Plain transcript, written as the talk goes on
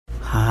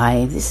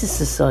Hi, this is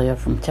Cecilia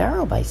from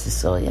Tarot by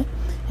Cecilia,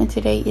 and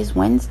today is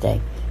Wednesday,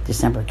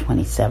 December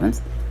 27th,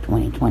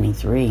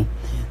 2023.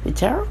 The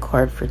tarot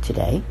card for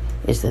today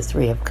is the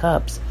Three of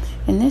Cups,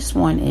 and this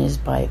one is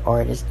by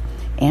artist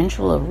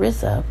Angela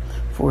Rizza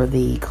for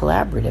the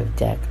collaborative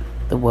deck,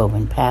 the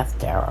Woven Path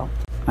Tarot.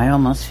 I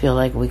almost feel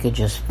like we could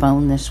just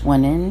phone this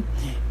one in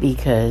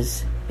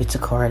because it's a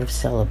card of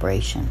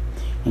celebration.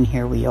 And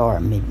here we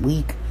are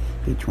midweek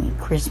between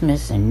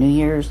Christmas and New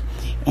Year's,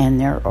 and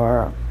there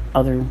are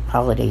other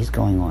holidays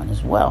going on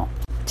as well.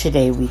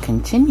 Today we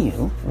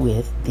continue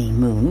with the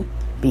moon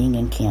being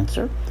in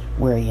Cancer,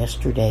 where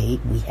yesterday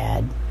we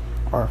had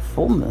our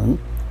full moon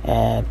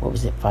at,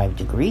 5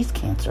 degrees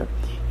Cancer,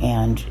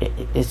 and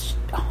it's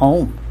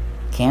home.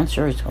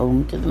 Cancer is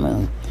home to the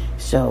moon,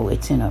 so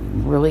it's in a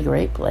really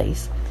great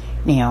place.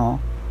 Now,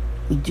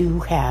 we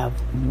do have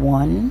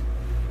one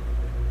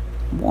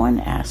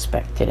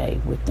aspect today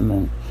with the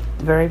moon,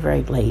 very,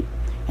 very late,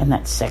 and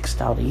that's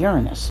sextile to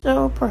Uranus.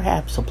 So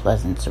perhaps a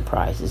pleasant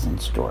surprise is in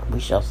store. We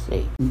shall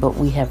see. But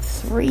we have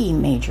three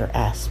major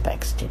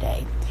aspects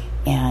today.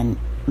 And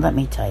let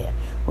me tell you,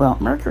 well,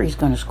 Mercury's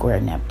going to square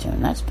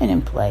Neptune. That's been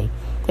in play.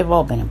 They've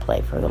all been in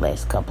play for the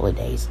last couple of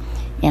days.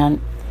 And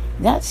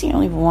that's the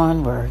only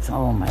one where,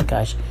 oh my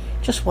gosh,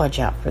 just watch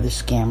out for the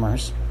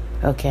scammers,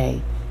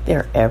 okay?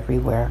 They're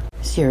everywhere.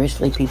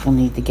 Seriously, people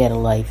need to get a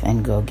life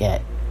and go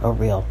get a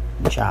real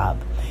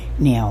job.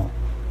 Now,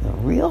 the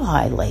real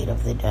highlight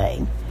of the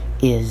day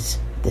is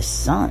the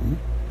sun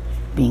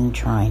being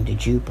trine to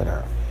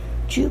Jupiter.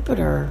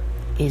 Jupiter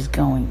is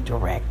going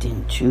direct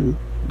in 2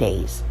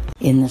 days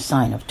in the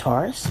sign of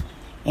Taurus,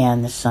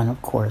 and the sun,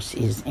 of course,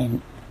 is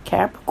in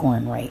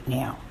Capricorn right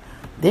now.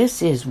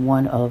 This is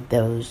one of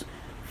those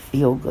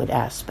feel-good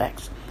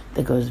aspects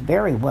that goes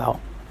very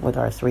well with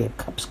our Three of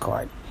Cups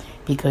card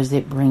because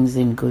it brings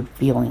in good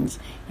feelings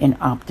and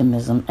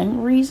optimism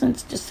and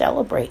reasons to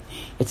celebrate.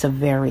 It's a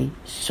very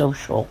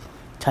social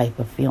type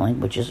of feeling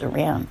which is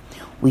around.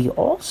 We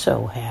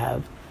also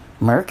have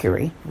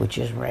Mercury, which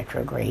is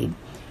retrograde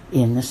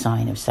in the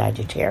sign of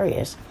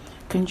Sagittarius,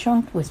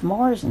 conjunct with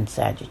Mars in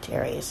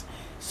Sagittarius.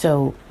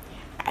 So,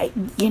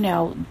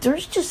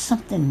 there's just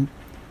something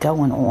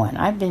going on.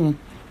 I've been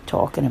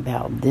talking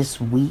about this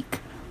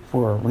week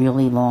for a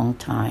really long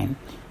time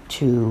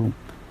to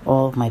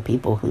all of my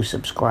people who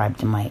subscribe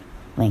to my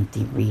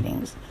lengthy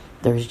readings.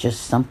 There's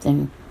just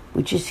something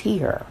which is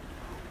here,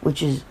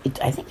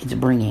 I think it's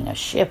bringing a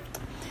shift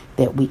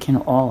that we can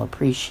all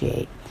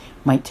appreciate.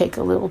 Might take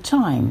a little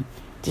time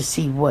to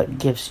see what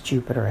gifts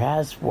Jupiter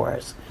has for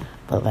us,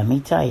 but let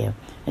me tell you,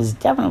 it's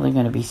definitely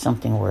going to be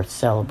something worth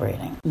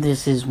celebrating.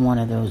 This is one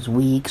of those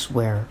weeks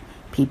where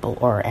people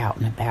are out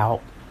and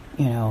about,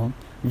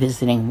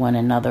 visiting one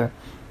another,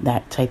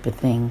 that type of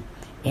thing,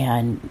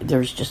 and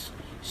there's just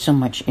so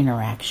much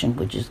interaction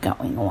which is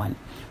going on.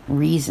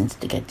 Reasons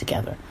to get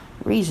together,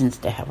 reasons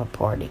to have a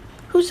party.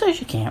 Who says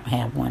you can't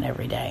have one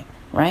every day?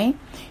 Right?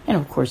 And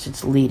of course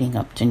it's leading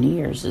up to New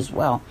Year's as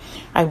well.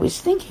 I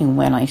was thinking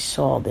when I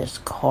saw this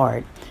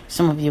card,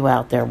 some of you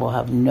out there will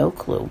have no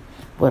clue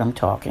what I'm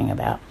talking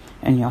about,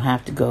 and you'll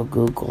have to go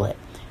Google it.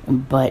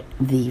 But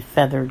the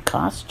feathered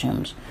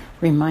costumes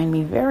remind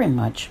me very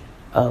much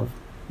of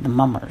the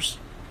mummers,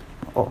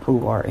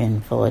 who are in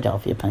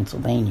Philadelphia,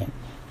 Pennsylvania,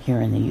 here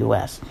in the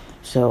U.S.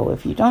 So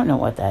if you don't know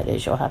what that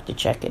is, you'll have to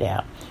check it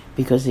out,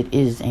 because it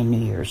is a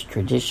New Year's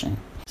tradition.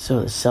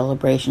 So the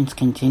celebrations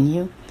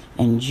continue,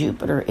 and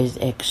Jupiter is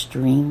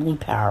extremely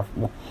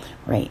powerful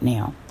right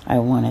now. I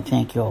want to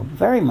thank you all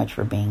very much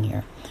for being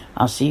here.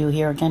 I'll see you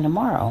here again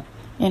tomorrow.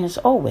 And as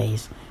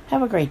always,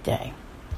 have a great day.